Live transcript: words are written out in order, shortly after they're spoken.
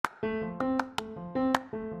Hey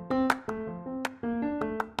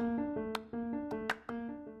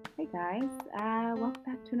guys, welcome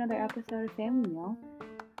back to another episode of Family Meal.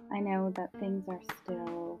 I know that things are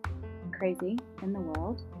still crazy in the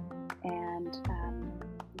world, and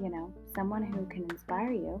someone who can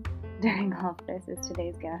inspire you during all of this is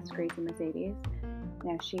today's guest, Gracie Mercedes.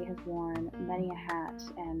 She has worn many a hat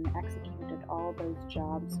and executed all those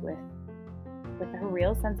jobs with her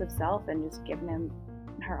real sense of self and just given him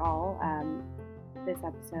her all. This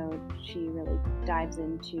episode, she really dives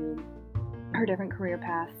into her different career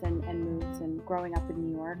paths and moves and growing up in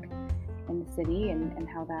New York in the city and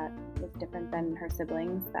how that was different than her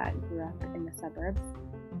siblings that grew up in the suburbs,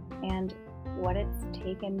 and what it's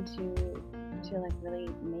taken to like really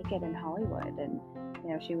make it in Hollywood. And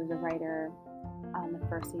she was a writer on the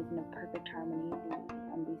first season of Perfect Harmony, the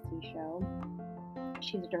NBC show.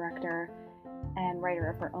 She's a director and writer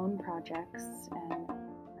of her own projects and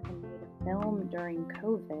made a film during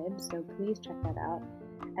COVID, so please check that out.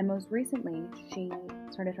 And most recently, she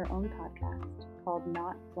started her own podcast called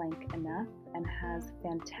Not Blank Enough and has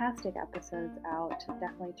fantastic episodes out.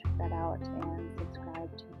 Definitely check that out and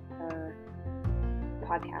subscribe to her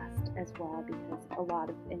podcast as well, because a lot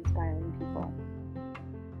of inspiring people.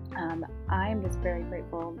 I'm just very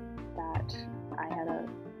grateful that I had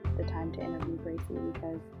the time to interview Gracie,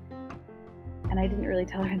 because, and I didn't really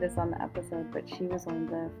tell her this on the episode, but she was one of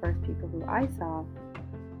the first people who I saw.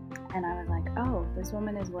 And I was like, oh, this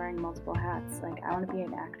woman is wearing multiple hats. Like, I want to be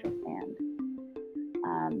an actress and.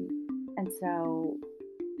 And so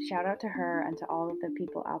shout out to her and to all of the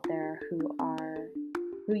people out there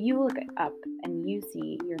who you look up and you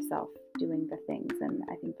see yourself doing the things. And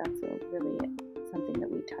I think that's really something that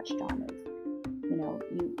we touched on is,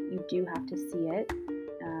 you do have to see it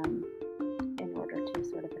in order to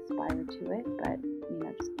sort of aspire to it. But,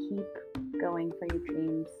 just keep going for your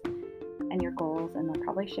dreams and your goals, and they'll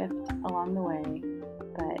probably shift along the way,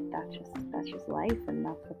 but that's just life, and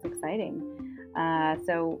that's what's exciting.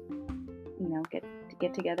 So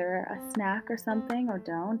get together a snack or something, or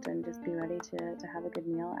don't, and just be ready to have a good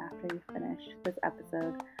meal after you finish this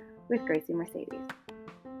episode with Gracie Mercedes.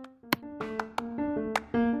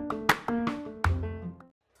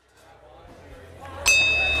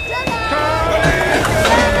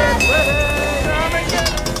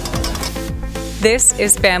 This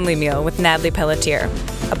is Family Meal with Natalie Pelletier,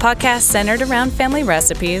 a podcast centered around family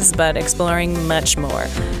recipes, but exploring much more.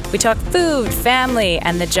 We talk food, family,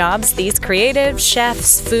 and the jobs these creative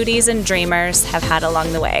chefs, foodies, and dreamers have had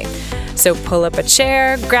along the way. So pull up a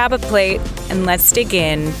chair, grab a plate, and let's dig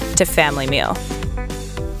in to Family Meal.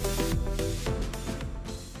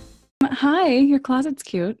 Hi, your closet's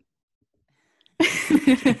cute.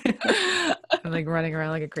 I'm like running around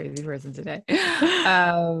like a crazy person today.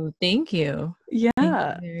 Thank you. Yeah.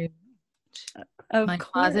 Thank you very much. My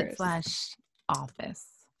closet / office.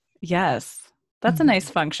 Yes. That's a nice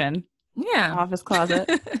function. Yeah. Office closet.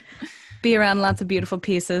 Be around lots of beautiful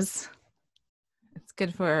pieces. It's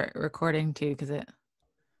good for recording too, because it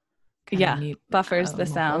buffers the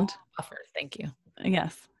sound. Buffers. Thank you.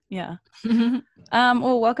 Yes. Yeah.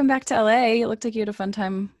 Well, welcome back to LA. It looked like you had a fun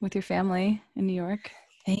time with your family in New York.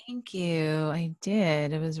 Thank you. I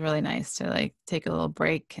did. It was really nice to like take a little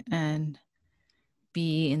break and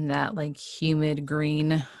be in that like humid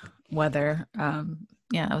green weather.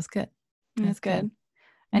 Yeah, it was good. That's good.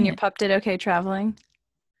 And your pup did okay traveling?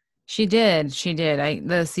 She did.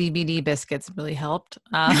 The CBD biscuits really helped.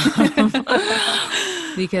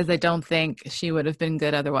 Because I don't think she would have been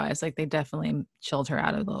good otherwise. Like, they definitely chilled her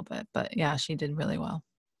out a little bit. But yeah, she did really well.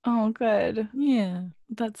 Oh, good. Yeah.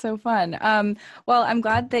 That's so fun. Well, I'm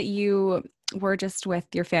glad that you were just with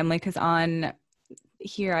your family, because on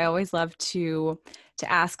here I always love to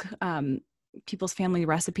ask people's family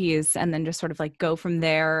recipes and then just sort of like go from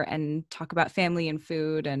there and talk about family and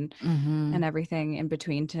food and everything in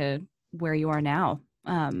between to where you are now.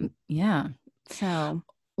 Yeah. So,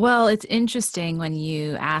 well, it's interesting when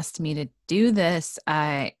you asked me to do this,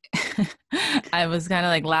 I was kind of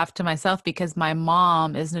like laughed to myself, because my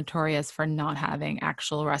mom is notorious for not having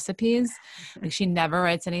actual recipes. Like, she never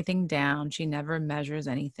writes anything down. She never measures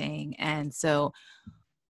anything. And so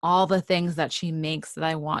all the things that she makes that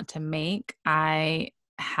I want to make, I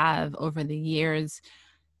have over the years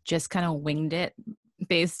just kind of winged it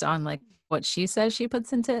based on like what she says she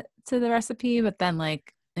puts into the recipe, but then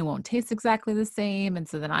like it won't taste exactly the same. And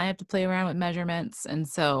so then I have to play around with measurements. And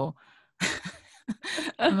so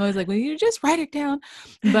I'm always like, well, you just write it down.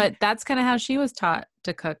 But that's kind of how she was taught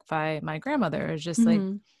to cook by my grandmother. It's just like,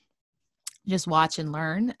 just watch and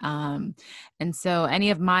learn. And so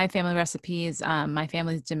any of my family recipes, my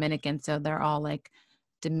family's Dominican, so they're all like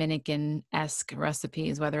Dominican-esque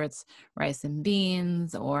recipes, whether it's rice and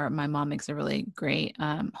beans, or my mom makes a really great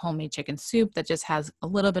homemade chicken soup that just has a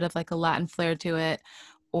little bit of like a Latin flair to it,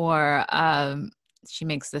 or she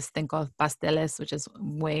makes this thing called pasteles, which is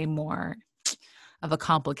way more of a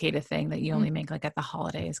complicated thing that you only make like at the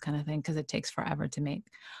holidays kind of thing, because it takes forever to make.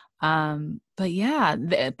 But yeah,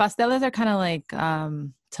 the pasteles are kind of like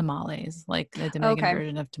tamales, like the Dominican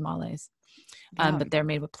version of tamales. But they're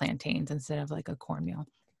made with plantains instead of like a cornmeal.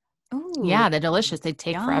 Ooh, yeah, they're delicious. They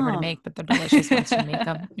take forever to make, but they're delicious once you make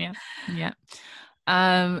them. Yeah. Yeah.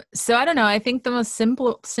 So I don't know. I think the most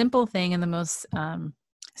simple thing and the most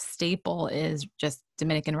staple is just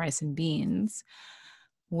Dominican rice and beans,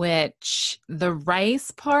 which the rice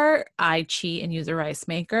part, I cheat and use a rice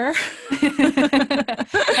maker.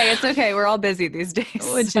 Hey, it's okay. We're all busy these days.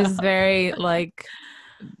 Which is very like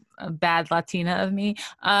a bad Latina of me.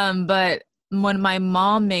 But when my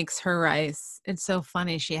mom makes her rice, it's so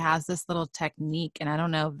funny. She has this little technique, and I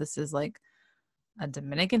don't know if this is like a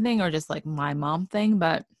Dominican thing or just like my mom thing,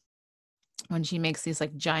 but when she makes these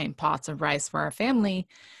like giant pots of rice for our family,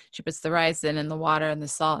 she puts the rice in and the water and the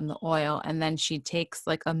salt and the oil. And then she takes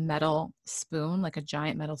like a metal spoon, like a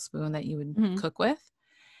giant metal spoon that you would cook with.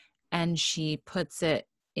 And she puts it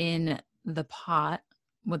in the pot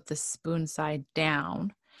with the spoon side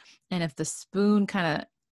down. And if the spoon kind of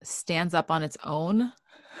stands up on its own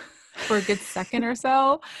for a good second or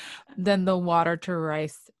so, then the water to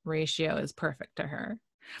rice ratio is perfect to her.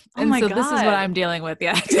 Oh and my so God. This is what I'm dealing with.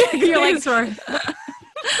 Yeah. You're like,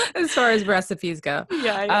 as far as recipes go.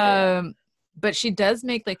 Yeah. But she does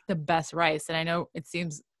make like the best rice. And I know it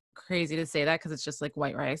seems crazy to say that because it's just like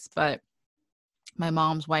white rice, but my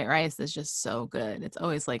mom's white rice is just so good. It's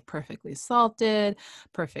always like perfectly salted,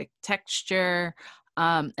 perfect texture.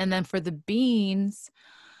 And then for the beans,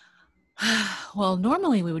 well,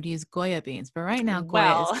 normally we would use Goya beans, but right now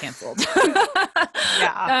Goya is canceled.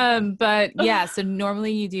 Yeah. But yeah, so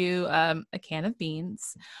normally you do a can of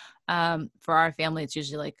beans. For our family, it's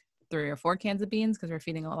usually like 3 or 4 cans of beans because we're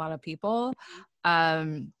feeding a lot of people.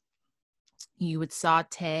 You would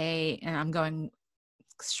saute, and I'm going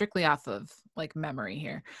strictly off of like memory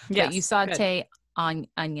here, but you saute on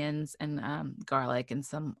onions and garlic and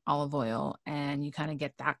some olive oil, and you kind of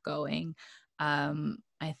get that going.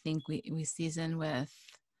 I think we season with,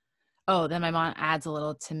 then my mom adds a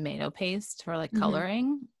little tomato paste for like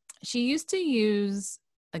coloring. She used to use,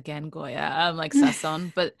 again, Goya, like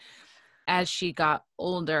Sazon, but as she got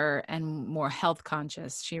older and more health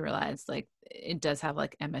conscious, she realized like it does have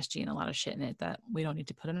like MSG and a lot of shit in it that we don't need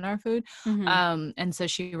to put in our food. And so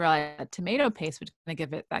she realized that tomato paste would kind of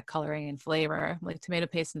give it that coloring and flavor. Like tomato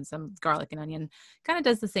paste and some garlic and onion kind of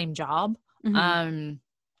does the same job.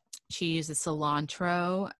 She uses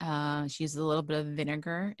cilantro. She uses a little bit of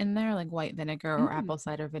vinegar in there, like white vinegar or apple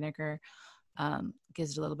cider vinegar.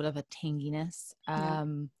 Gives it a little bit of a tanginess.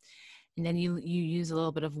 And then you use a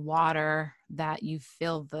little bit of water that you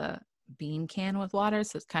fill the bean can with water.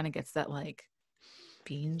 So it kind of gets that like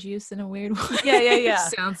bean juice in a weird way. Yeah.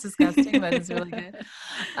 Sounds disgusting, but it's really good.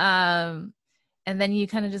 And then you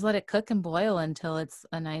kind of just let it cook and boil until it's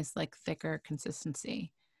a nice, like thicker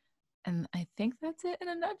consistency. And I think that's it in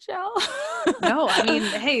a nutshell. No, I mean,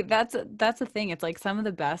 hey, that's the thing. It's like some of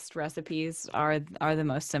the best recipes are the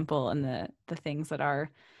most simple, and the things that are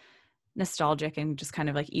nostalgic and just kind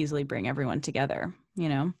of like easily bring everyone together, you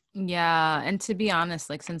know? Yeah. And to be honest,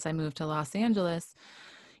 like since I moved to Los Angeles,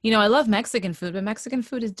 I love Mexican food, but Mexican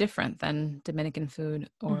food is different than Dominican food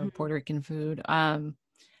or Puerto Rican food. And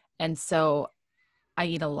so I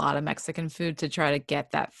eat a lot of Mexican food to try to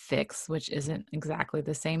get that fix, which isn't exactly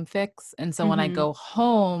the same fix. And so when I go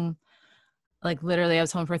home, like literally I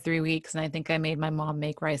was home for 3 weeks, and I think I made my mom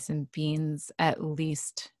make rice and beans at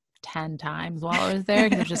least 10 times while I was there,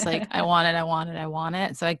 because it's just like, I want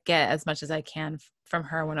it. So I get as much as I can from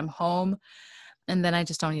her when I'm home. And then I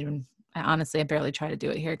just I barely try to do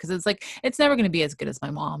it here, because it's like, it's never going to be as good as my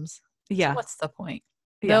mom's. Yeah. So what's the point?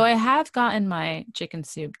 Yeah. Though I have gotten my chicken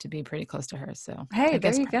soup to be pretty close to hers. So hey, I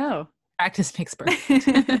guess there you go. Practice makes perfect.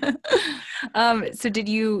 So did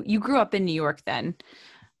you grew up in New York then?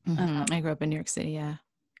 I grew up in New York City. Yeah.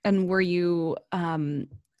 And were you, are you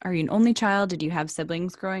an only child? Did you have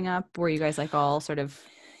siblings growing up? Were you guys like all sort of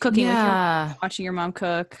cooking with your mom, watching your mom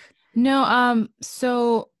cook? No.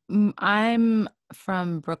 So I'm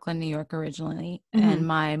from Brooklyn, New York originally, and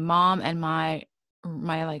my mom and my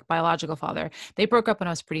like biological father, they broke up when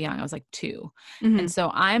I was pretty young. I was like 2. And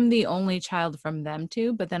so I'm the only child from them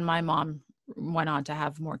 2, but then my mom went on to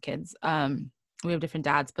have more kids. We have different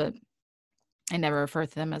dads, but I never refer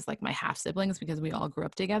to them as like my half siblings because we all grew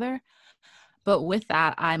up together. But with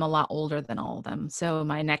that, I'm a lot older than all of them. So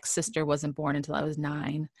my next sister wasn't born until I was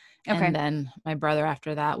 9. Okay. And then my brother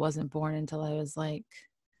after that wasn't born until I was like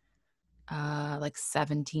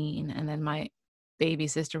 17. And then my baby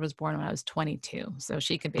sister was born when I was 22. So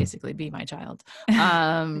she could basically be my child.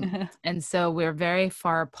 And so we're very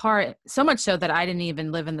far apart, so much so that I didn't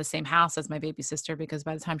even live in the same house as my baby sister, because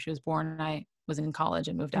by the time she was born, I was in college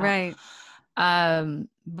and moved out. Right.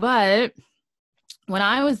 But when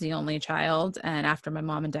I was the only child, and after my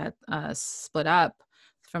mom and dad split up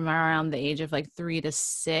from around the age of like 3 to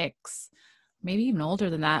 6, maybe even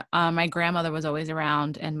older than that, my grandmother was always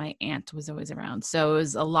around and my aunt was always around. So it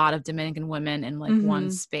was a lot of Dominican women in like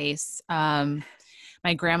one space.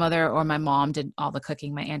 My grandmother or my mom did all the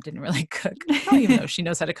cooking. My aunt didn't really cook. I don't even know if she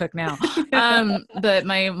knows how to cook now. But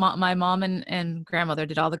my mom and grandmother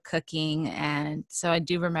did all the cooking. And so I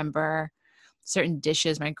do remember certain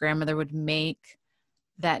dishes my grandmother would make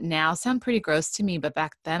that now sound pretty gross to me, but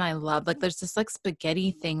back then I loved. Like there's this like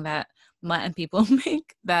spaghetti thing that Latin people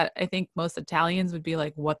make that I think most Italians would be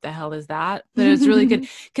like, what the hell is that? But it was really good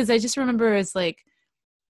because I just remember it's like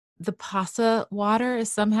the pasta water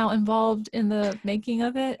is somehow involved in the making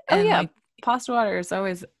of it. Oh and yeah, like, pasta water is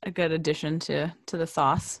always a good addition to the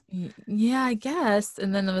sauce. yeah, I guess.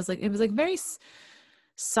 And then it was like very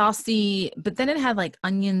saucy, but then it had like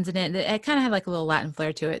onions in it. It kind of had like a little Latin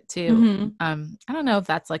flair to it too. I don't know if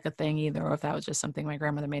that's like a thing either, or if that was just something my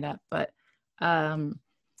grandmother made up. But yeah,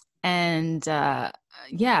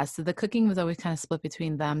 so the cooking was always kind of split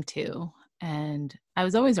between them two, and I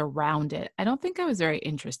was always around it. I don't think I was very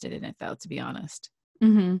interested in it though, to be honest.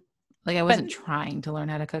 Like I wasn't trying to learn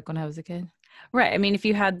how to cook when I was a kid. Right. I mean, if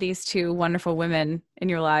you had these two wonderful women in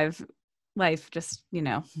your life, just,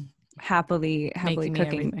 happily Making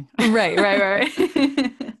cooking. Right. Right.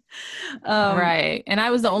 And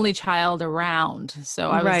I was the only child around. So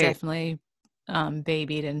I was Right. definitely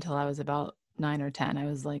babied until I was about 9 or 10. I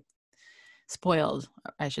was like spoiled,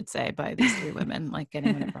 I should say, by these 3 women, like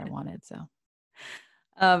getting whatever I wanted. So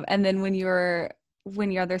and then when your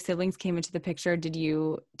other siblings came into the picture, did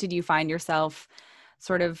you find yourself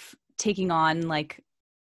sort of taking on like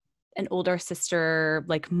an older sister,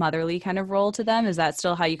 like motherly kind of role to them? Is that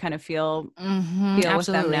still how you kind of feel absolutely. with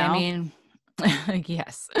them now? I mean,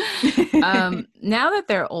 yes. Now that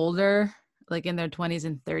they're older, like in their 20s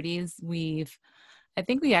and 30s, I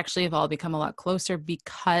think we actually have all become a lot closer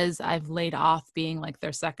because I've laid off being like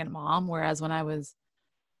their second mom. Whereas when I was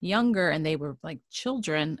younger and they were like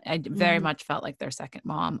children, I very much felt like their second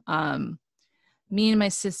mom. Me and my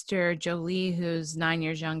sister Jolie, who's 9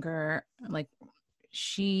 years younger, like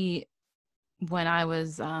when I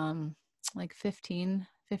was like 14,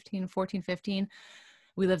 15,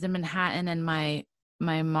 we lived in Manhattan, and my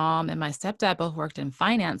mom and my stepdad both worked in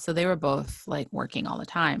finance. So they were both like working all the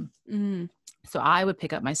time. So I would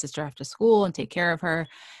pick up my sister after school and take care of her.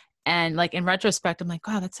 And like in retrospect, I'm like,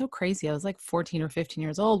 wow, that's so crazy. I was like 14 or 15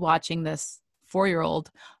 years old watching this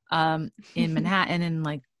 4-year-old in Manhattan and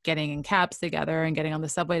like getting in cabs together and getting on the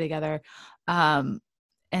subway together.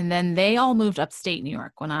 And then they all moved upstate New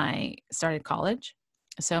York when I started college.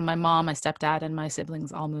 So my mom, my stepdad, and my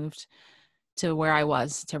siblings all moved to where I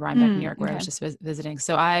was, to Rhinebeck, New York, where I was just visiting.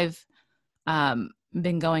 So I've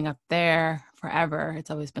been going up there forever. It's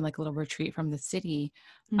always been like a little retreat from the city.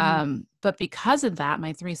 But because of that,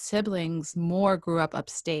 my 3 siblings more grew up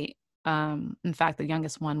upstate. In fact, the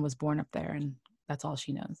youngest one was born up there, and that's all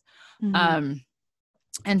she knows.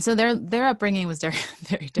 And so their upbringing was very,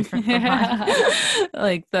 very different from mine.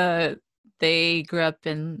 Like they grew up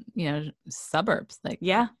in, suburbs. Like,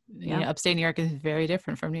 upstate New York is very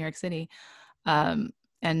different from New York City. And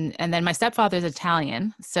then my stepfather's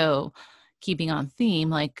Italian. So keeping on theme,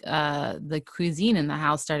 like the cuisine in the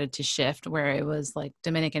house started to shift, where it was like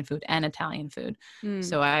Dominican food and Italian food.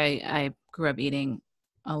 So I grew up eating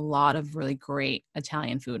a lot of really great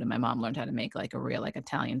Italian food, and my mom learned how to make like a real like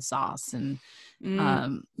Italian sauce. And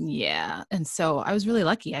and so I was really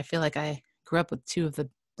lucky. I feel like I grew up with 2 of the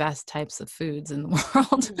best types of foods in the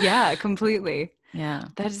world. Yeah, completely. Yeah.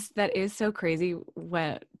 That is so crazy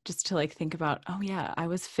just to like think about, oh yeah, I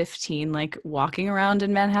was 15, like walking around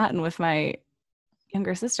in Manhattan with my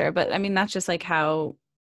younger sister. But I mean, that's just like how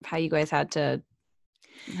you guys had to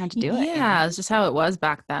do it. Yeah, it's just how it was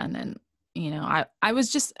back then. And, I was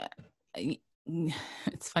just,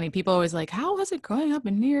 it's funny. People always like, how was it growing up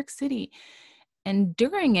in New York City? And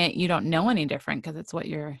during it, you don't know any different because it's what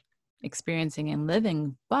you're experiencing and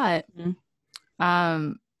living. But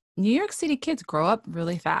New York City kids grow up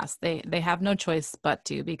really fast. They have no choice but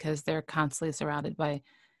to, because they're constantly surrounded by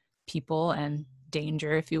people and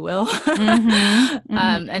danger, if you will,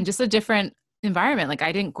 and just a different environment. Like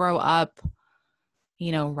I didn't grow up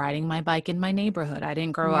riding my bike in my neighborhood. I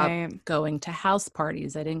didn't grow up Right. going to house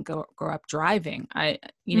parties. I didn't grow up driving.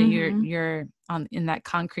 Mhm. You're in that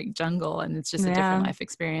concrete jungle, and it's just a different Yeah. life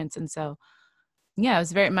experience. And so, yeah, it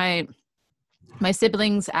was my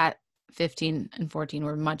siblings at 15 and 14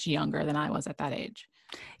 were much younger than I was at that age.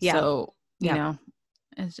 Yeah. So, Yeah.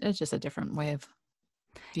 it's just a different way of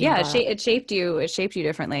being Yeah, brought up. it shaped you. It shaped you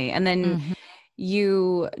differently. And then Mhm.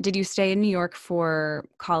 did you stay in New York for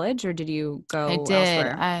college, or did you I go did.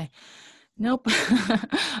 elsewhere? Nope.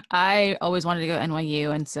 I always wanted to go to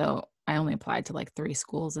NYU. And so I only applied to like 3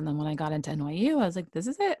 schools. And then when I got into NYU, I was like, this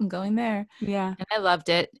is it. I'm going there. Yeah. And I loved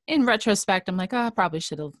it. In retrospect, I'm like, oh, I probably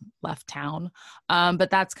should have left town. But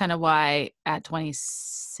that's kind of why at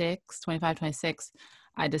 25, 26,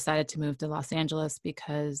 I decided to move to Los Angeles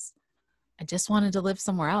because I just wanted to live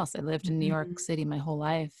somewhere else. I lived in New York Mhm. City my whole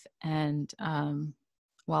life. And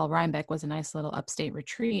while Rhinebeck was a nice little upstate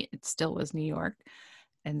retreat, it still was New York.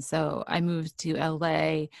 And so I moved to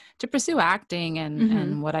LA to pursue acting Mhm.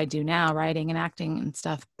 and what I do now, writing and acting and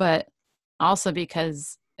stuff. But also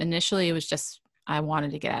because initially it was just, I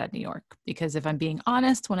wanted to get out of New York. Because if I'm being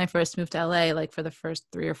honest, when I first moved to LA, like for the first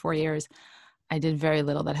 3 or 4 years, I did very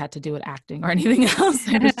little that had to do with acting or anything else.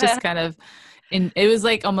 I was just kind of it was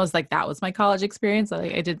like almost like that was my college experience.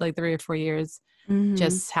 Like I did like 3 or 4 years Mhm.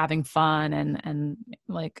 just having fun and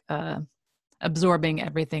like absorbing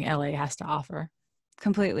everything LA has to offer.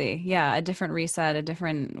 Completely. Yeah, a different reset, a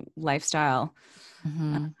different lifestyle.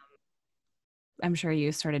 Mm-hmm. I'm sure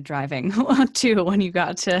you started driving too when you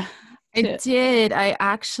got I to did. I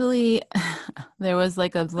actually, there was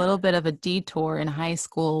like a little bit of a detour in high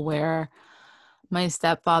school where my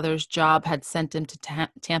stepfather's job had sent him to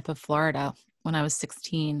Tampa, Florida when I was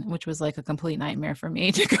 16, which was like a complete nightmare for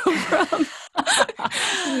me to go from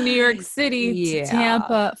New York City to Yeah.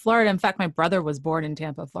 Tampa, Florida. In fact, my brother was born in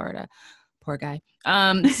Tampa, Florida. Poor guy.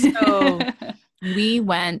 So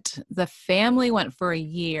the family went for a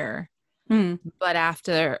year. Hmm. But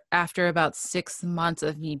after about 6 months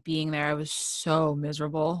of me being there, I was so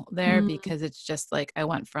miserable there Mm. because it's just like I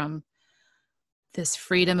went from this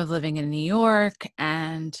freedom of living in New York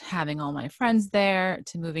and having all my friends there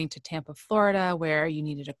to moving to Tampa, Florida, where you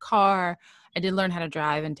needed a car. I did learn how to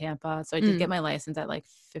drive in Tampa. So I did get Mm. my license at like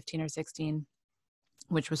 15 or 16,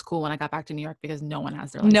 which was cool when I got back to New York because no one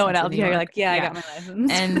has their No one license in else. New Yeah, you're York. like, yeah, I Yeah. got my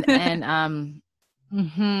license. And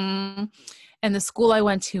mhm. And the school I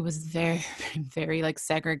went to was very, very like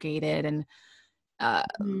segregated. And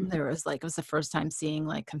Mm. there was like, it was the first time seeing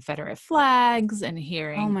like Confederate flags and Oh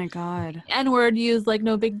hearing my God. N-word used like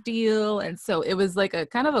no big deal. And so it was like a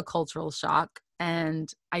kind of a cultural shock.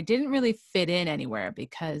 And I didn't really fit in anywhere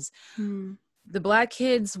because Mm. the Black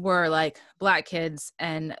kids were like Black kids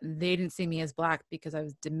and they didn't see me as Black because I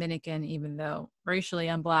was Dominican, even though racially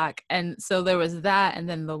I'm Black. And so there was that. And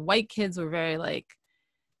then the white kids were very like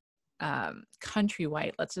country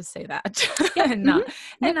white, let's just say that. Yep. and Mhm. not and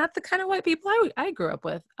Yep. not the kind of white people I grew up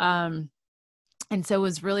with. And so it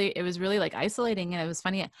was really like isolating. And it was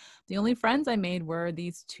funny. The only friends I made were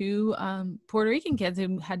these 2 Puerto Rican kids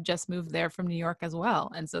who had just moved there from New York as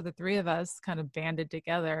well. And so the 3 of us kind of banded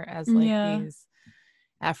together as like Yeah. these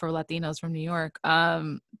Afro Latinos from New York.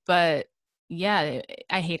 But yeah,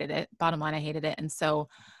 I hated it. Bottom line, I hated it. And so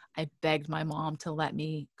I begged my mom to let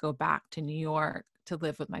me go back to New York to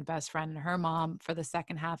live with my best friend and her mom for the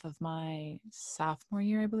second half of my sophomore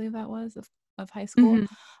year, I believe that was of high school. Mhm.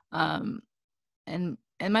 Um, and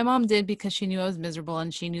my mom did because she knew I was miserable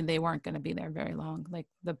and she knew they weren't going to be there very long. Like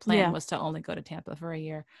the plan Yeah. was to only go to Tampa for a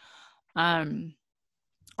year. Um,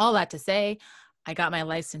 all that to say, I got my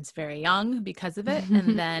license very young because of it.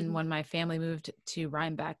 And then when my family moved to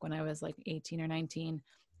Rhinebeck when I was like 18 or 19,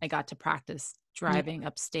 I got to practice Yeah. driving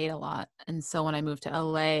upstate a lot. And so when I moved to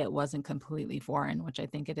LA, it wasn't completely foreign, which I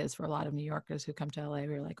think it is for a lot of New Yorkers who come to LA.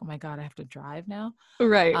 We're like, oh my God, I have to drive now.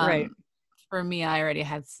 Right. Right. Um, for me, I already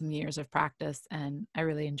had some years of practice and I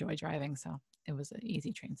really enjoy driving. So it was an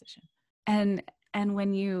easy transition. And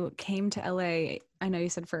when you came to LA, I know you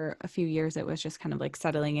said for a few years it was just kind of like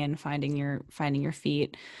settling in, finding your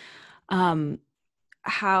feet. Um,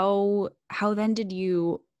 how then did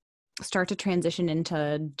you start to transition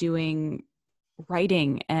into doing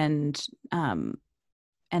writing and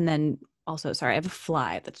then also, sorry, I have a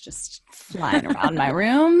fly that's just flying around my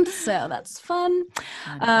room, so that's fun.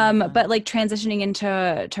 Fun. But like transitioning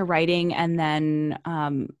into writing, and then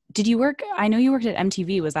did you work? I know you worked at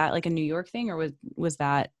MTV. Was that like a New York thing, or was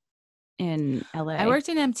that in I LA? worked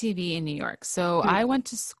in MTV in New York. So Mm. I went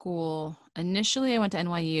to school. Initially, I went to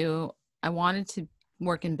NYU. I wanted to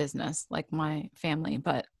work in business like my family,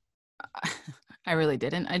 but I really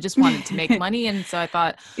didn't. I just wanted to make money. And so I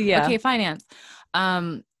thought, Yeah. okay, finance.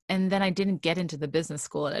 And then I didn't get into the business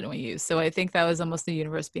school at NYU. So I think that was almost the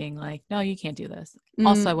universe being like, no, you can't do this.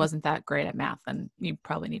 Also, I wasn't that great at math, and you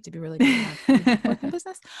probably need to be really good at math to work in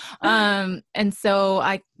business. And so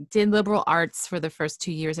I did liberal arts for the first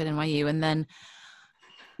 2 years at NYU. And then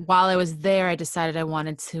while I was there, I decided I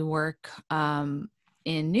wanted to work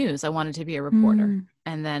in news. I wanted to be a reporter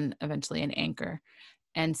and then eventually an anchor.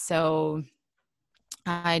 And so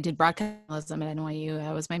I did broadcast journalism at NYU.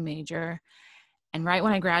 That was my major. And right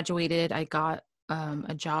when I graduated, I got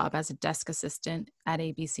a job as a desk assistant at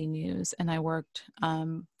ABC News. And I worked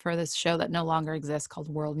for this show that no longer exists called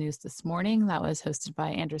World News This Morning. That was hosted by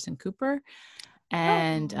Anderson Cooper.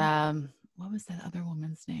 And what was that other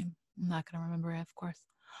woman's name? I'm not going to remember it, of course.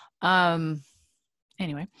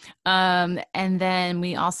 Anyway. And then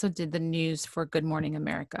we also did the news for Good Morning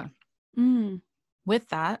America. With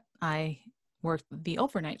that, I worked the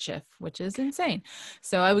overnight shift, which is insane.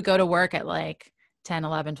 So I would go to work at like 10,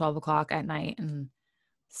 11, 12 o'clock at night and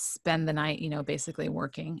spend the night, basically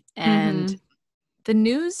working. And the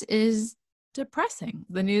news is depressing.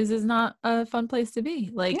 The news is not a fun place to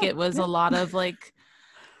be. Like it was a lot of like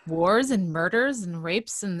wars and murders and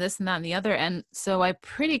rapes and this and that and the other. And so I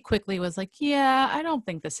pretty quickly was like, yeah, I don't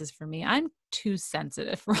think this is for me. I'm too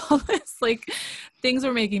sensitive for all this. Like things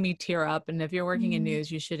were making me tear up. And if you're working in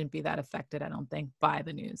news, you shouldn't be that affected, I don't think, by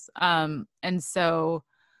the news. And so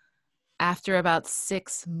after about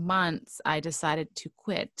 6 months, I decided to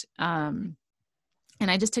quit. And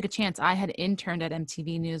I just took a chance. I had interned at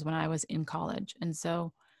MTV News when I was in college. And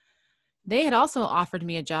so they had also offered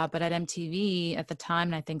me a job, but at MTV at the time,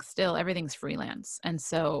 and I think still, everything's freelance. And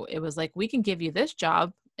so it was like, we can give you this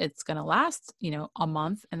job. It's going to last, a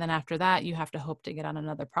month. And then after that, you have to hope to get on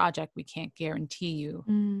another project. We can't guarantee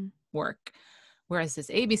you work. Whereas this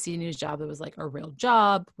ABC News job, it was like a real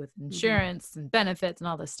job with insurance and benefits and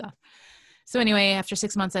all this stuff. So anyway, after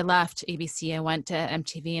 6 months, I left ABC. I went to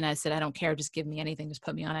MTV and I said, I don't care. Just give me anything. Just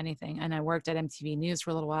put me on anything. And I worked at MTV News for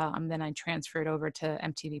a little while. And then I transferred over to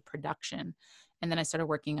MTV Production. And then I started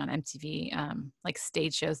working on MTV, like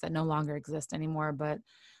stage shows that no longer exist anymore. But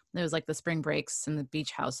it was like the spring breaks and the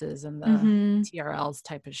beach houses and the TRLs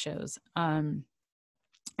type of shows. And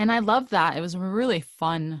I loved that. It was a really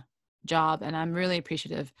fun job. And I'm really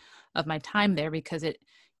appreciative of my time there because it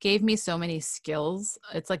gave me so many skills.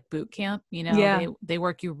 It's like boot camp, they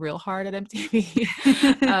work you real hard at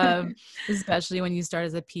MTV, especially when you start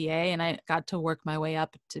as a PA. And I got to work my way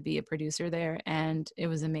up to be a producer there, and it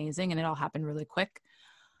was amazing. And it all happened really quick.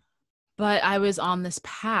 But I was on this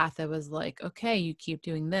path. I was like, okay, you keep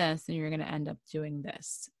doing this and you're going to end up doing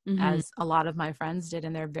this, as a lot of my friends did.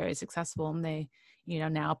 And they're very successful. And they,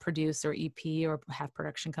 now produce or EP or have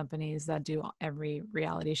production companies that do every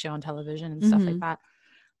reality show on television and stuff like that.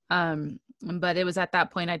 But it was at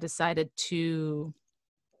that point I decided to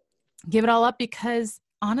give it all up because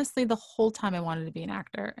honestly, the whole time I wanted to be an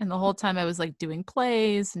actor, and the whole time I was like doing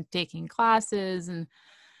plays and taking classes and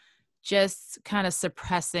just kind of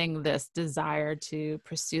suppressing this desire to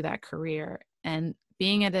pursue that career. And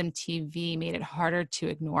being at MTV made it harder to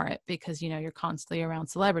ignore it because, you're constantly around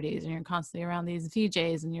celebrities and you're constantly around these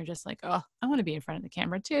VJs and you're just like, oh, I want to be in front of the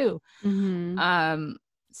camera too.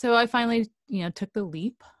 So I finally, took the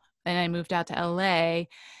leap. And I moved out to LA.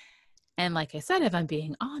 And like I said, if I'm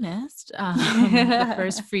being honest, the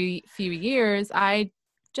first few years, I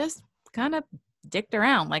just kind of dicked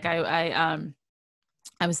around. Like I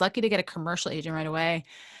was lucky to get a commercial agent right away.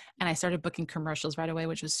 And I started booking commercials right away,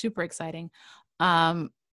 which was super exciting.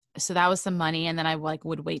 So that was some money. And then I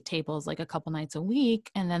would wait tables like a couple nights a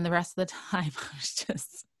week. And then the rest of the time I was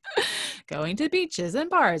just going to beaches and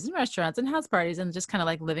bars and restaurants and house parties and just kind of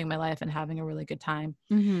like living my life and having a really good time.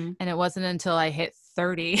 And it wasn't until I hit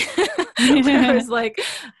 30 where I was like,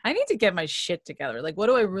 I need to get my shit together. Like, what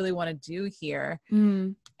do I really want to do here?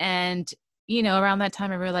 And, around that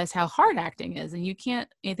time I realized how hard acting is. And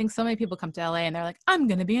I think so many people come to LA and they're like, I'm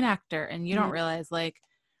going to be an actor. And you don't realize like,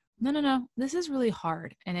 no, this is really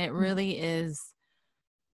hard. And it really is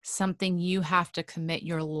something you have to commit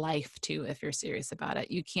your life to if you're serious about it.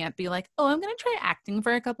 You can't be like, oh, I'm going to try acting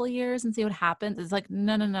for a couple of years and see what happens. It's like,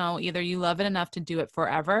 no. Either you love it enough to do it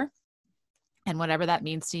forever, and whatever that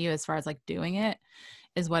means to you as far as like doing it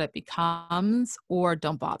is what it becomes, or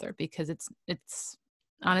don't bother, because it's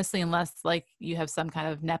honestly, unless like you have some kind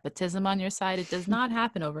of nepotism on your side, it does not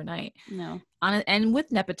happen overnight. No. And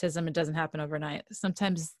with nepotism, it doesn't happen overnight.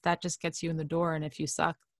 Sometimes that just gets you in the door. And if you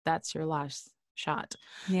suck, that's your last shot.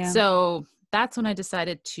 Yeah. So that's when I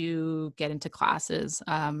decided to get into classes.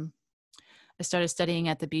 I started studying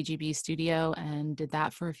at the BGB studio and did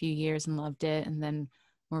that for a few years and loved it. And then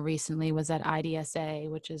more recently was at IDSA,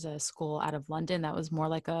 which is a school out of London that was more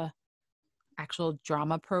like a actual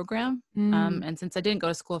drama program. And since I didn't go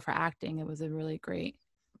to school for acting, it was a really great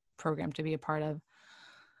program to be a part of.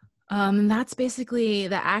 And that's basically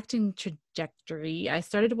the acting trajectory. I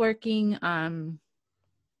started working, I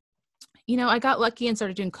got lucky and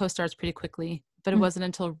started doing co-stars pretty quickly, but it wasn't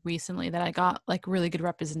until recently that I got like really good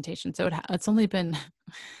representation. So it's only been,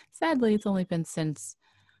 sadly, it's only been since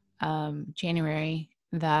January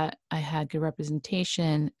that I had good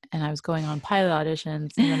representation, and I was going on pilot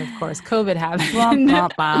auditions, and then of course COVID happened.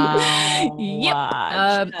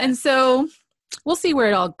 Yep. And so we'll see where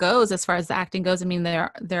it all goes as far as the acting goes. I mean,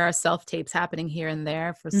 there are self tapes happening here and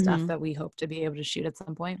there for stuff that we hope to be able to shoot at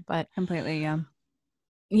some point, but completely, yeah.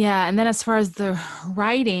 Yeah. And then as far as the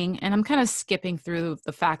writing, and I'm kind of skipping through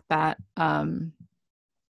the fact that when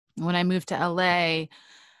I moved to LA,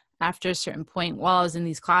 after a certain point, while I was in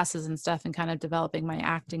these classes and stuff and kind of developing my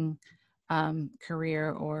acting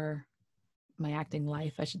career, or my acting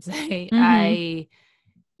life, I should say, I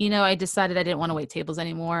decided I didn't want to wait tables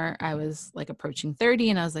anymore. I was like approaching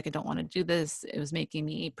 30 and I was like, I don't want to do this. It was making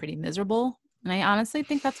me pretty miserable. And I honestly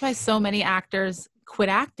think that's why so many actors quit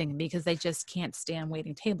acting, because they just can't stand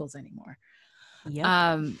waiting tables anymore.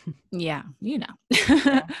 Yep. Yeah. Yeah.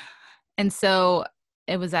 And so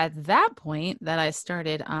it was at that point that I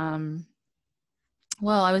started, I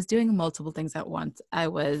was doing multiple things at once. I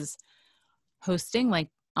was hosting, like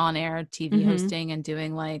on-air TV hosting, and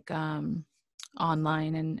doing like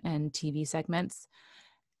online and TV segments.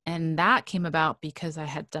 And that came about because I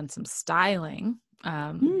had done some styling,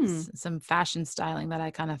 some fashion styling that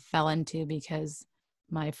I kind of fell into, because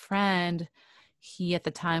my friend, he at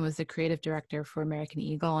the time was the creative director for American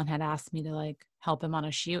Eagle and had asked me to like help him on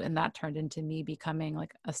a shoot. And that turned into me becoming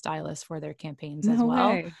like a stylist for their campaigns as well.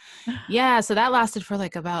 Way. Yeah. So that lasted for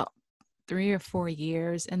like about 3 or 4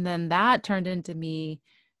 years. And then that turned into me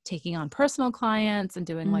taking on personal clients and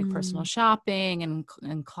doing like personal shopping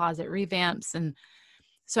and closet revamps. And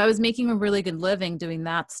so I was making a really good living doing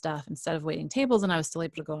that stuff instead of waiting tables. And I was still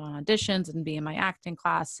able to go on auditions and be in my acting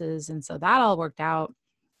classes. And so that all worked out.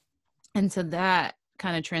 And so that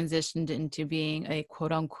kind of transitioned into being a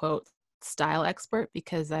quote unquote style expert,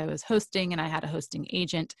 because I was hosting and I had a hosting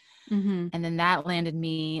agent. And then that landed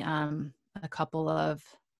me a couple of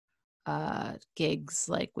gigs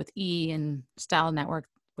like with E and Style Network,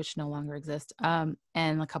 which no longer exist, and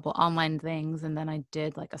a couple online things. And then I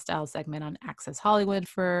did like a style segment on Access Hollywood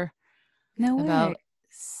for about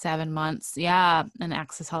 7 months. Yeah. And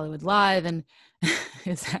Access Hollywood Live. And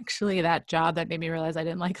it's actually that job that made me realize I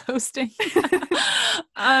didn't like hosting.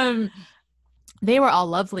 They were all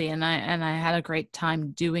lovely, and I had a great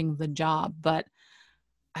time doing the job, but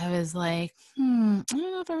I was like, I don't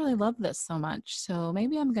know if I really love this so much. So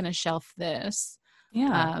maybe I'm going to shelf this.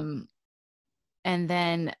 Yeah. And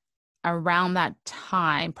then around that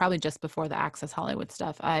time, probably just before the Access Hollywood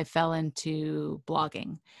stuff, I fell into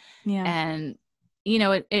blogging. Yeah. And,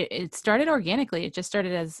 it started organically. It just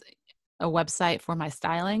started as a website for my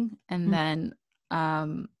styling. And then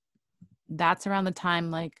that's around the time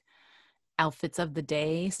like outfits of the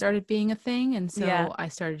day started being a thing. And so I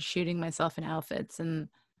started shooting myself in outfits and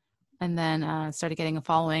then started getting a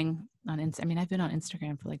following on I've been on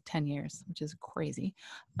Instagram for like 10 years, which is crazy.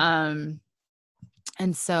 And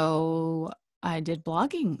so I did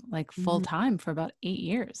blogging like full time for about 8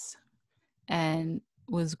 years, and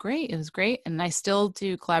it was great. It was great. And I still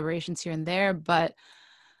do collaborations here and there, but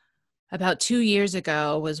about 2 years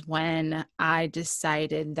ago was when I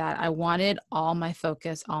decided that I wanted all my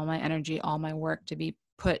focus, all my energy, all my work to be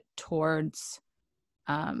put towards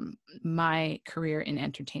my career in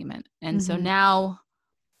entertainment. And so now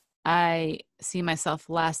I see myself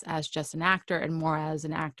less as just an actor and more as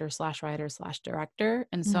an actor / writer / director.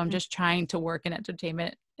 And so I'm just trying to work in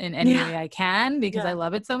entertainment in any way I can, because I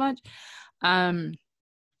love it so much.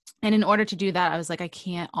 And in order to do that, I was like, I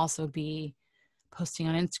can't also be posting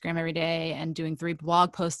on Instagram every day and doing 3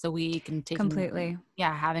 blog posts a week and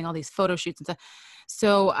having all these photo shoots and stuff.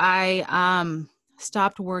 So I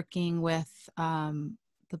stopped working with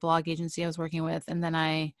the blog agency I was working with. And then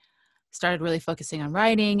I started really focusing on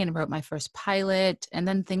writing and wrote my first pilot. And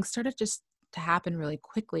then things started just to happen really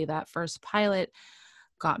quickly. That first pilot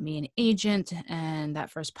got me an agent, and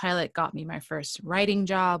that first pilot got me my first writing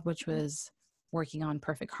job, which was working on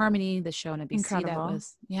Perfect Harmony, the show on NBC. Incredible.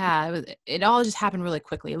 It all just happened really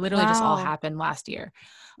quickly. It literally just all happened last year.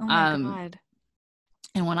 Oh my God.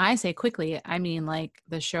 And when I say quickly, I mean like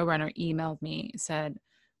the showrunner emailed me, said,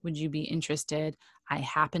 would you be interested? I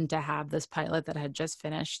happened to have this pilot that I had just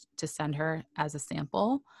finished to send her as a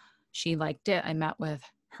sample. She liked it. I met with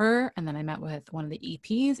her, and then I met with one of the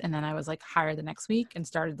EPs, and then I was like hired the next week and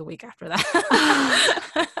started the week after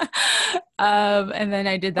that. And then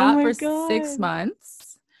I did that for 6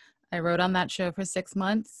 months. I wrote on that show for 6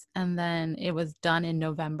 months, and then it was done in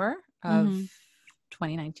November of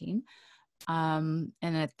 2019. And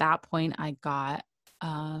at that point I got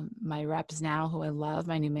my reps now, who I love,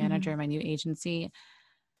 my new manager, my new agency.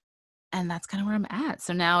 And that's kind of where I'm at.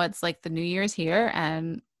 So now it's like the new year's here.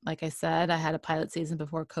 And like I said, I had a pilot season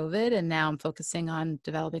before COVID, and now I'm focusing on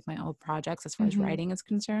developing my own projects as far as writing is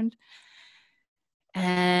concerned.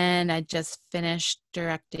 And I just finished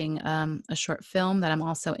directing a short film that I'm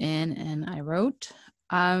also in, and I wrote.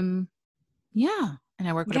 And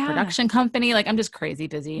I work with a production company. Like, I'm just crazy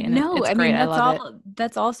busy, and it's I great. mean, I love it.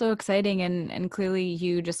 That's also exciting. And clearly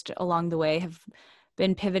you just along the way have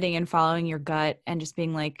been pivoting and following your gut and just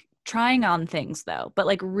being like trying on things though. But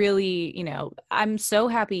like really, I'm so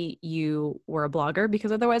happy you were a blogger,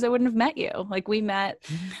 because otherwise I wouldn't have met you. Like, we met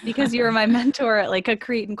because you were my mentor at like a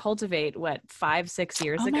Create and Cultivate, 5-6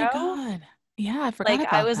 years ago? Oh my God. Yeah, I forgot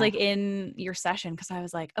about I was that. like in your session because I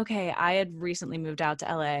was like, okay, I had recently moved out to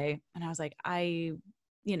LA, and I was like, I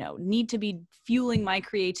need to be fueling my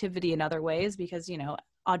creativity in other ways, because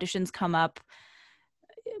auditions come up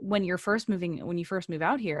when you first move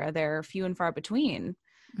out here. They're few and far between.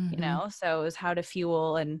 So it was how to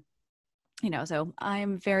fuel, and so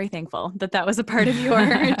I'm very thankful that was a part of your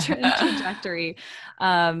trajectory.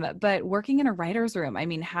 But working in a writer's room, I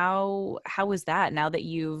mean, how was that, now that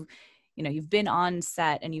you've been on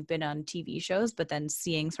set and you've been on TV shows, but then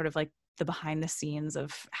seeing sort of like the behind the scenes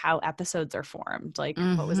of how episodes are formed? Like,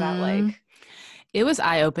 what was that like? It was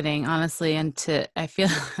eye-opening, honestly. And I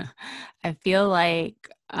feel like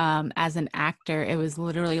as an actor, it was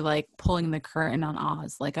literally like pulling the curtain on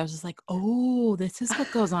Oz. Like, I was just like, oh, this is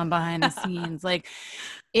what goes on behind the scenes. Like,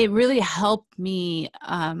 it really helped me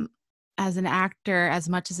as an actor as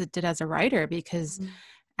much as it did as a writer, because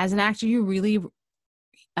as an actor, you really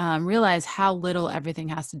realize how little everything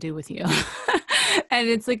has to do with you. And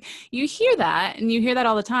it's like, you hear that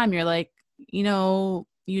all the time. You're like,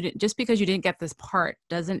 just because you didn't get this part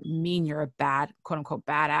doesn't mean you're a bad, quote unquote,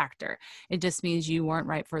 bad actor. It just means you weren't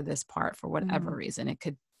right for this part for whatever reason. It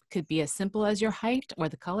could be as simple as your height or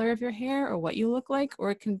the color of your hair or what you look like,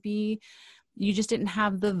 or it can be you just didn't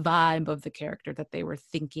have the vibe of the character that they were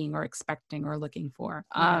thinking or expecting or looking for.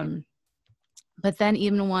 But then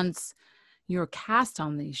even once you're cast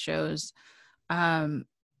on these shows,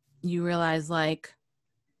 you realize, like,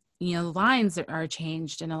 the lines are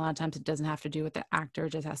changed, and a lot of times it doesn't have to do with the actor.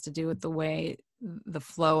 It just has to do with the way the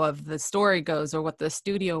flow of the story goes, or what the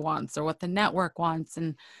studio wants, or what the network wants.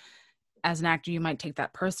 And as an actor, you might take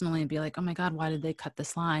that personally and be like, oh my God, why did they cut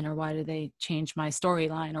this line? Or why did they change my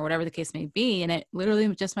storyline, or whatever the case may be? And it literally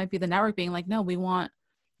just might be the network being like, no, we want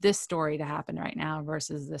this story to happen right now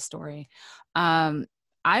versus this story.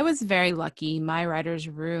 I was very lucky. My writer's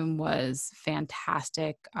room was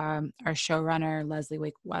fantastic. Our showrunner, Leslie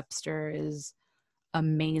Wake Webster, is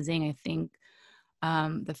amazing. I think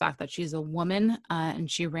the fact that she's a woman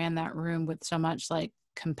and she ran that room with so much like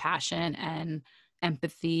compassion and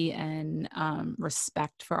empathy and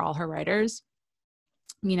respect for all her writers.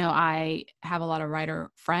 I have a lot of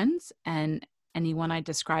writer friends, and anyone I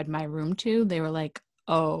described my room to, they were like,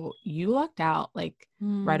 oh, you lucked out. Like,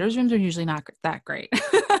 writers' rooms are usually not that great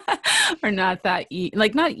or not that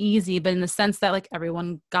not easy, but in the sense that like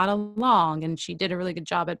everyone got along, and she did a really good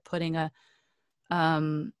job at putting a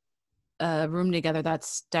room together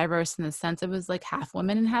that's diverse in the sense it was like half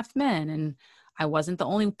women and half men. And I wasn't the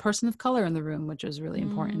only person of color in the room, which was really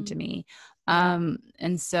important to me.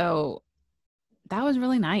 And so that was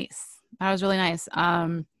really nice.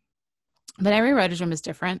 But every writer's room is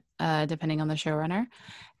different, depending on the showrunner.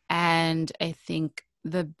 And I think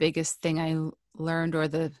the biggest thing I learned, or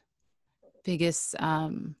the biggest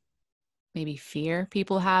maybe fear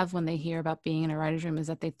people have when they hear about being in a writer's room, is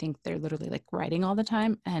that they think they're literally like writing all the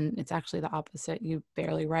time. And it's actually the opposite. You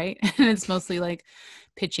barely write. And it's mostly like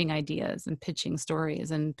pitching ideas and pitching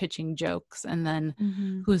stories and pitching jokes. And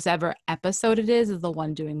then whoever episode it is the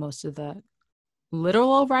one doing most of the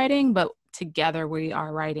literal writing, but together we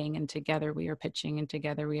are writing, and together we are pitching, and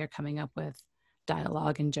together we are coming up with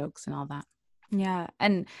dialogue and jokes and all that. Yeah.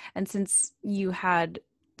 And since you had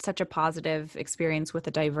such a positive experience with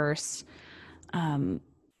a diverse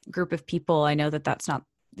group of people, I know that's not,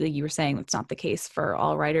 you were saying that's not the case for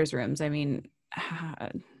all writers' rooms. I mean, how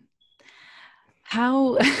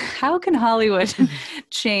can Hollywood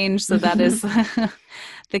change so that is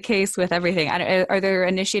the case with everything? Are there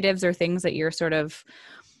initiatives or things that you're sort of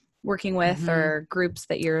working with, or groups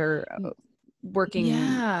that you're working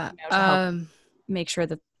to help? make sure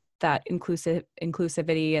that that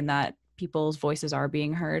inclusivity and that people's voices are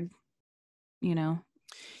being heard, you know?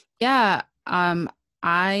 Yeah.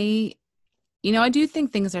 I do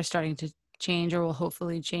think things are starting to change or will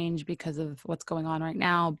hopefully change because of what's going on right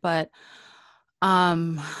now. But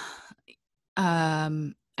um,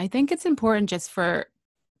 I think it's important just for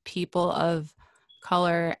people of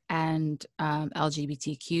color and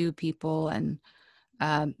LGBTQ people and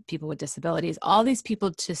people with disabilities, all these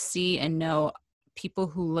people to see and know people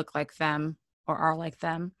who look like them or are like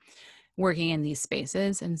them working in these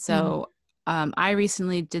spaces. And so I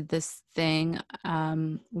recently did this thing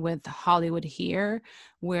with Hollywood Here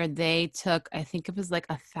where they took, I think it was like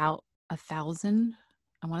a thousand,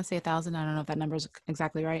 I want to say 1,000. I don't know if that number is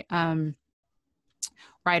exactly right.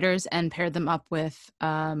 Writers and paired them up with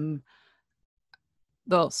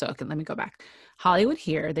okay, let me go back. Hollywood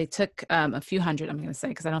Here, they took a few hundred, I'm going to say,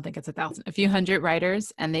 because I don't think it's 1,000, a few hundred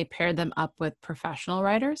writers, and they paired them up with professional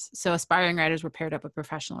writers. So aspiring writers were paired up with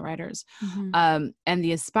professional writers. And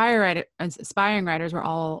the aspiring writers were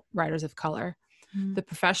all writers of color. The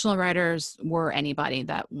professional writers were anybody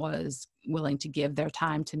that was willing to give their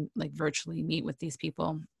time to like virtually meet with these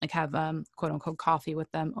people, like have quote unquote coffee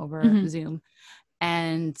with them over Zoom.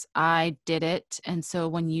 And I did it. And so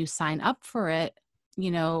when you sign up for it,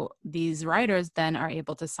 these writers then are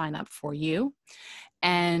able to sign up for you.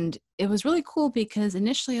 And it was really cool because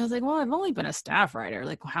initially I was like, well, I've only been a staff writer.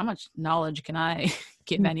 Like, how much knowledge can I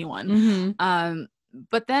give anyone?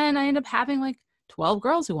 But then I ended up having like 12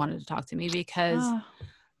 girls who wanted to talk to me because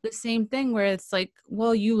the same thing where it's like,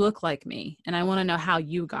 well, you look like me and I want to know how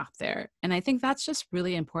you got there. And I think that's just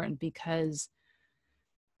really important because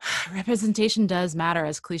representation does matter,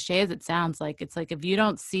 as cliche as it sounds. Like, it's like if you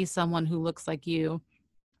don't see someone who looks like you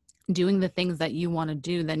doing the things that you want to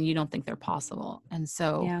do, then you don't think they're possible. And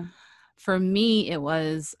so for me, it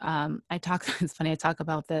was, it's funny, I talk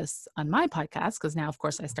about this on my podcast because now, of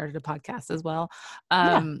course, I started a podcast as well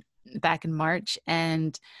back in March.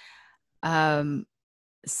 And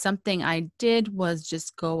something I did was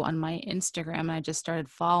just go on my Instagram and I just started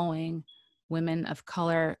following women of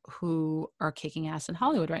color who are kicking ass in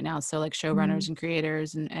Hollywood right now. So like showrunners and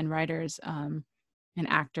creators and writers and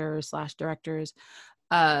actors / directors.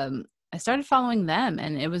 I started following them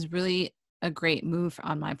and it was really a great move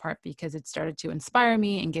on my part because it started to inspire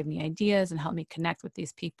me and give me ideas and help me connect with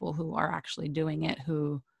these people who are actually doing it,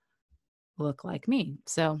 who look like me.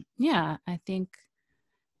 So yeah, I think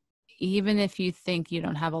even if you think you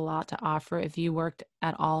don't have a lot to offer, if you worked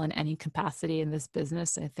at all in any capacity in this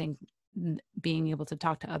business, I think being able to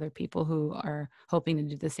talk to other people who are hoping to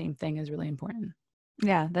do the same thing is really important.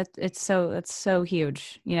 Yeah, that's so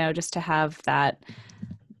huge, just to have that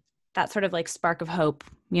sort of like spark of hope,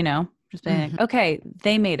 just being like, okay,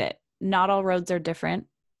 they made it. Not all roads are different.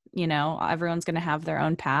 Everyone's going to have their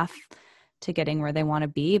own path to getting where they want to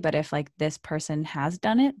be. But if like this person has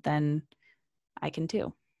done it, then I can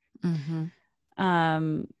too.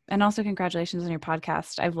 And also congratulations on your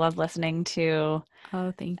podcast. I've loved listening to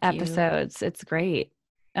episodes. It's great.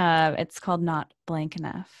 It's called Not Blank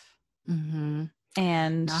Enough.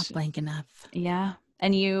 And Not Blank Enough. Yeah.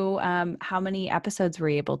 And you, how many episodes were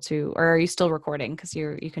you able to, or are you still recording? Because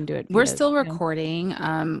you can do it. We're still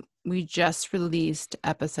recording. We just released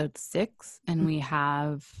episode 6 and we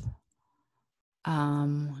have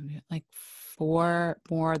like 4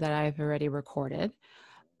 more that I've already recorded.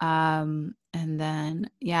 And then,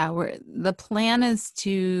 the plan is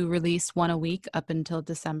to release 1 a week up until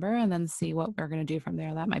December and then see what we're going to do from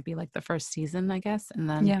there. That might be like the first season, I guess. And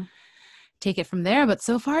then take it from there. But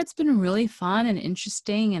so far it's been really fun and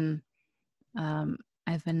interesting. And,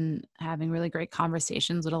 I've been having really great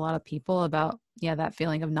conversations with a lot of people about, that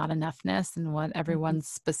feeling of not enoughness and what everyone's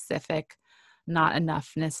specific not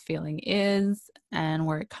enoughness feeling is and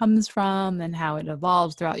where it comes from and how it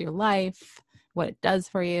evolves throughout your life, what it does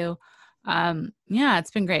for you.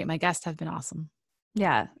 It's been great. My guests have been awesome.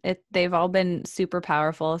 Yeah, they've all been super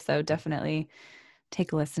powerful. So definitely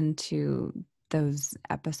take a listen to those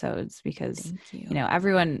episodes because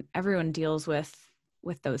everyone deals with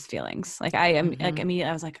those feelings. Like I am like immediately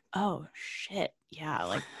I was like, oh shit. Yeah.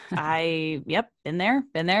 Like been there,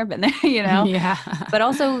 Yeah. But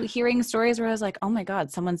also hearing stories where I was like, oh my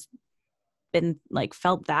God, someone's been like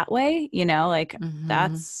felt that way, like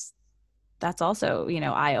that's also,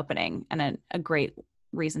 eye-opening and a great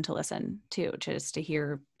reason to listen to, just to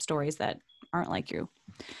hear stories that aren't like your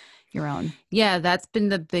own. Yeah, that's been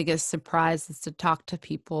the biggest surprise, is to talk to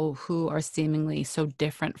people who are seemingly so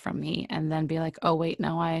different from me and then be like, oh wait,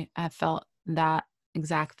 no, I felt that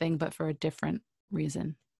exact thing, but for a different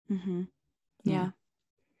reason. Yeah.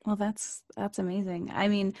 Well, that's amazing. I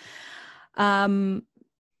mean, I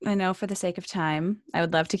know for the sake of time, I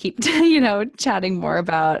would love to keep, chatting more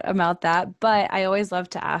about that, but I always love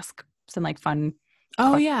to ask some like fun,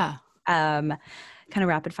 Oh yeah. kind of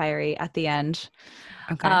rapid fiery at the end.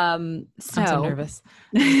 Okay. I'm so nervous.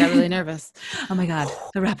 I just got really nervous. Oh my God,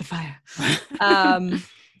 the rapid fire.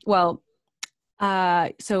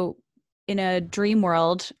 So in a dream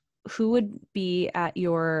world, who would be at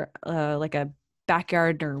your like a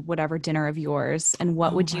backyard or whatever dinner of yours, and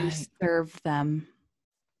what would you serve them?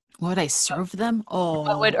 What would I serve them?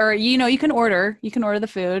 You can order the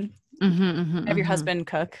food. Have your husband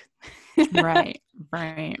cook. Right.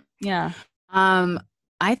 Yeah.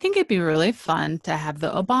 I think it'd be really fun to have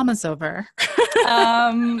the Obamas over.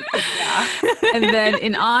 Yeah. And then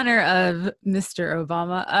in honor of Mr.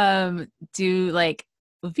 Obama, it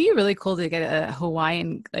would be really cool to get a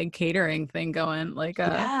Hawaiian like catering thing going, like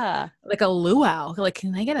a luau. Like,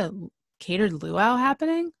 can I get a catered luau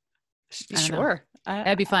happening? Sure.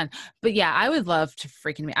 That'd be fun. But yeah, I would love to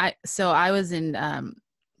freaking me. I was in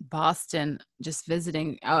Boston just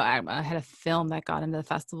visiting. I had a film that got into the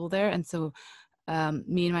festival there, and so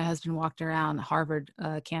me and my husband walked around Harvard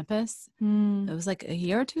campus. It was like a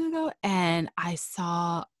year or two ago, and I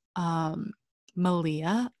saw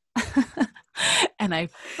Malia, and I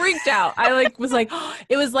freaked out. I was like,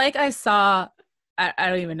 it was like I saw, I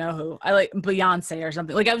don't even know who, I like Beyonce or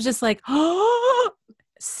something. Like I was just like,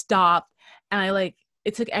 stop. And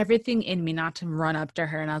it took everything in me not to run up to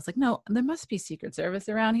her. And I was like, no, there must be Secret Service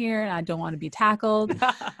around here, and I don't want to be tackled.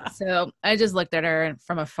 So I just looked at her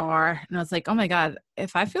from afar, and I was like, oh my God,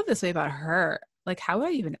 if I feel this way about her, like how would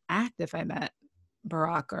I even act if I met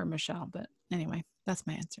Barack or Michelle? But anyway, that's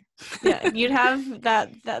my answer. Yeah, you'd have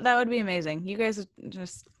that would be amazing. You guys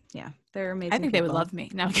just, they're amazing. I think they would love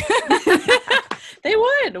me. No. They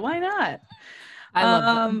would. Why not? I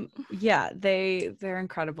love them. Yeah, they're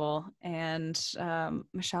incredible. And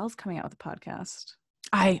Michelle's coming out with a podcast.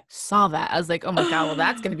 I saw that. I was like, oh my God, well,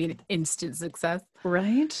 that's going to be an instant success.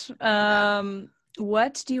 Right?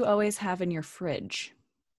 What do you always have in your fridge?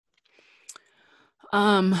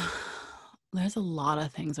 There's a lot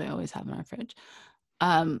of things I always have in our fridge.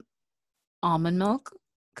 Almond milk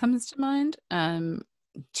comes to mind.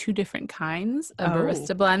 2 different kinds, a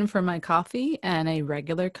barista blend for my coffee and a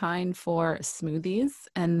regular kind for smoothies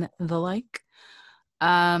and the like.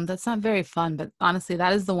 That's not very fun, but honestly,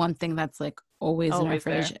 that is the one thing that's like always in our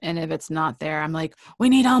fridge. There. And if it's not there, I'm like, we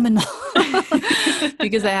need almond milk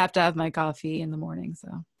because I have to have my coffee in the morning. So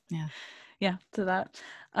yeah. So that.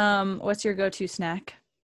 What's your go-to snack?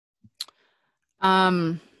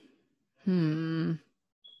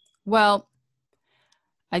 Well,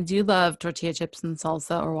 I do love tortilla chips and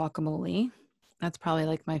salsa or guacamole. That's probably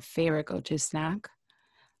like my favorite go-to snack.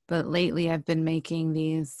 But lately I've been making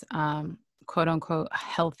these quote unquote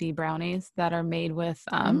healthy brownies that are made with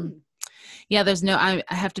I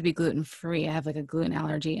have to be gluten-free. I have like a gluten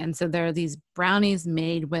allergy. And so there are these brownies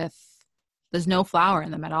made with, there's no flour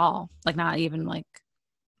in them at all. Like not even like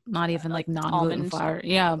non-gluten flour.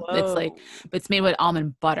 Yeah. Whoa. It's made with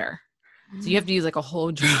almond butter. So you have to use like a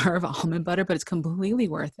whole jar of almond butter, but it's completely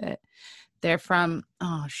worth it. They're from,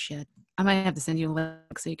 oh shit, I might have to send you a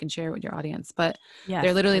link so you can share it with your audience, but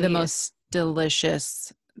they're literally the most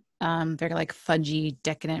delicious. They're like fudgy,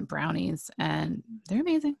 decadent brownies, and they're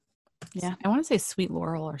amazing. Yeah. I want to say sweet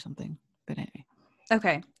laurel or something, but anyway.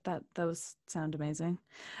 Okay. Those sound amazing.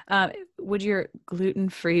 Would your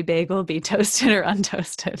gluten-free bagel be toasted or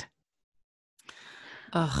untoasted?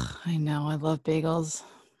 Ugh, I know. I love bagels.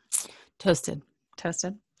 Toasted.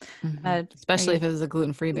 Mm-hmm. Especially if it was a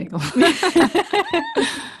gluten-free bagel.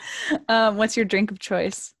 What's your drink of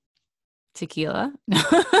choice? Tequila.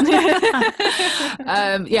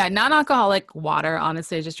 Non-alcoholic water.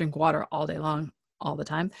 Honestly, I just drink water all day long, all the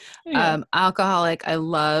time. Yeah. Alcoholic, I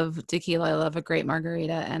love tequila. I love a great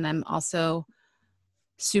margarita. And I'm also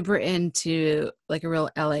super into like a real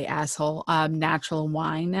LA asshole, natural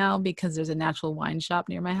wine now, because there's a natural wine shop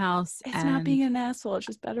near my house. It's not being an asshole. It's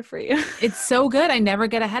just better for you. It's so good. I never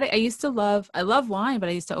get a headache. I love wine, but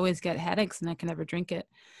I used to always get headaches and I could never drink it.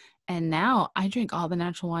 And now I drink all the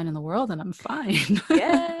natural wine in the world and I'm fine.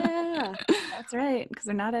 Yeah, that's right. Because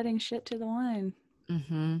they're not adding shit to the wine.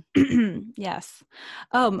 Mm-hmm. Yes.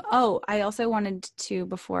 I also wanted to,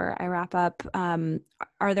 before I wrap up,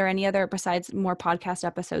 are there any other, besides more podcast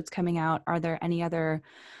episodes coming out, are there any other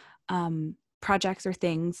projects or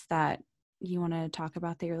things that you want to talk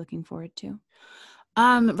about that you're looking forward to?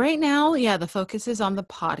 Right now, yeah, the focus is on the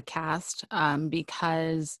podcast,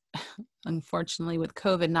 because unfortunately with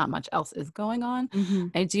COVID, not much else is going on. Mm-hmm.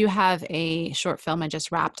 I do have a short film I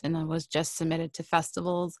just wrapped and it was just submitted to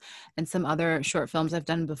festivals, and some other short films I've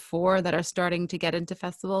done before that are starting to get into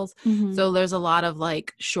festivals. Mm-hmm. So there's a lot of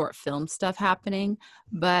like short film stuff happening,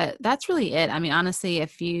 but that's really it. I mean, honestly,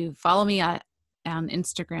 if you follow me on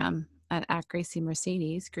Instagram at Gracie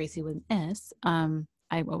Mercedes, Gracie with an S,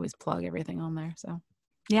 I always plug everything on there. So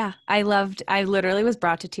Yeah, I literally was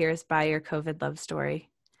brought to tears by your COVID love story.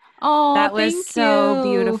 oh, That was thank so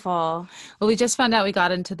you. beautiful. Well, we just found out we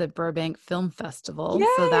got into the Burbank Film Festival.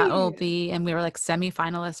 So that will Yay! be, and we were like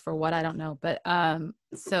semi-finalists for what I don't know. But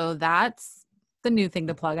so that's the new thing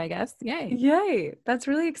to plug, I guess. Yay. Yay. That's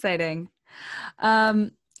really exciting.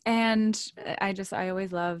 Um, and I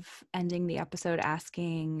always love ending the episode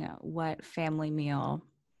asking what family meal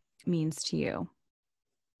means to you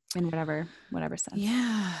in whatever sense.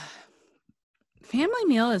 Yeah. Family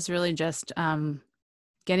meal is really just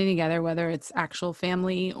getting together, whether it's actual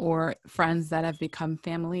family or friends that have become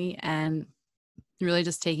family, and really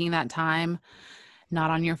just taking that time, not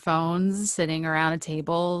on your phones, sitting around a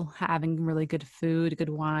table, having really good food, good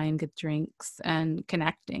wine, good drinks, and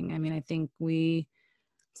connecting. I mean, I think we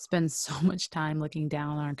spend so much time looking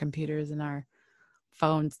down on our computers and our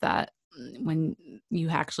phones that when you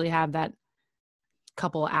actually have that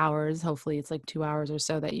couple hours, hopefully it's like 2 hours or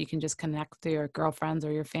so, that you can just connect with your girlfriends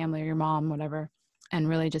or your family or your mom, whatever, and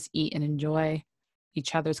really just eat and enjoy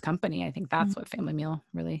each other's company. I think that's what family meal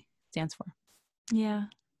really stands for. Yeah,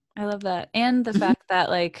 I love that. And the fact that,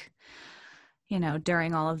 like,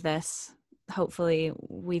 during all of this, hopefully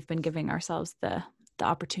we've been giving ourselves the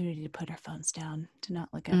opportunity to put our phones down, to not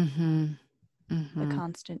look at the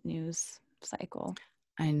constant news cycle.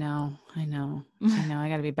 I know. I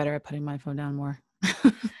got to be better at putting my phone down more.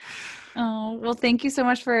 Oh, well, thank you so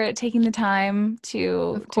much for taking the time to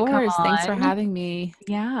Of come course. Thanks for on. having me.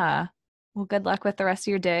 Yeah. Well, good luck with the rest of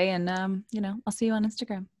your day, and I'll see you on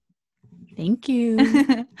Instagram. Thank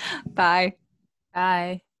you. Bye.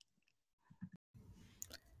 Bye.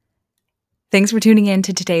 Thanks for tuning in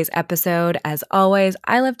to today's episode. As always,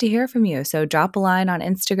 I love to hear from you. So drop a line on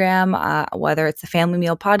Instagram, whether it's the Family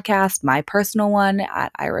Meal Podcast, my personal one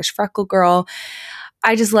at Irish Freckle Girl.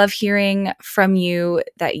 I just love hearing from you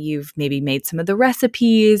that you've maybe made some of the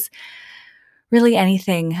recipes, really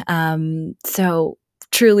anything. So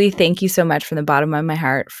truly, thank you so much from the bottom of my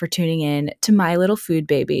heart for tuning in to My Little Food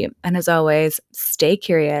Baby. And as always, stay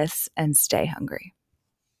curious and stay hungry.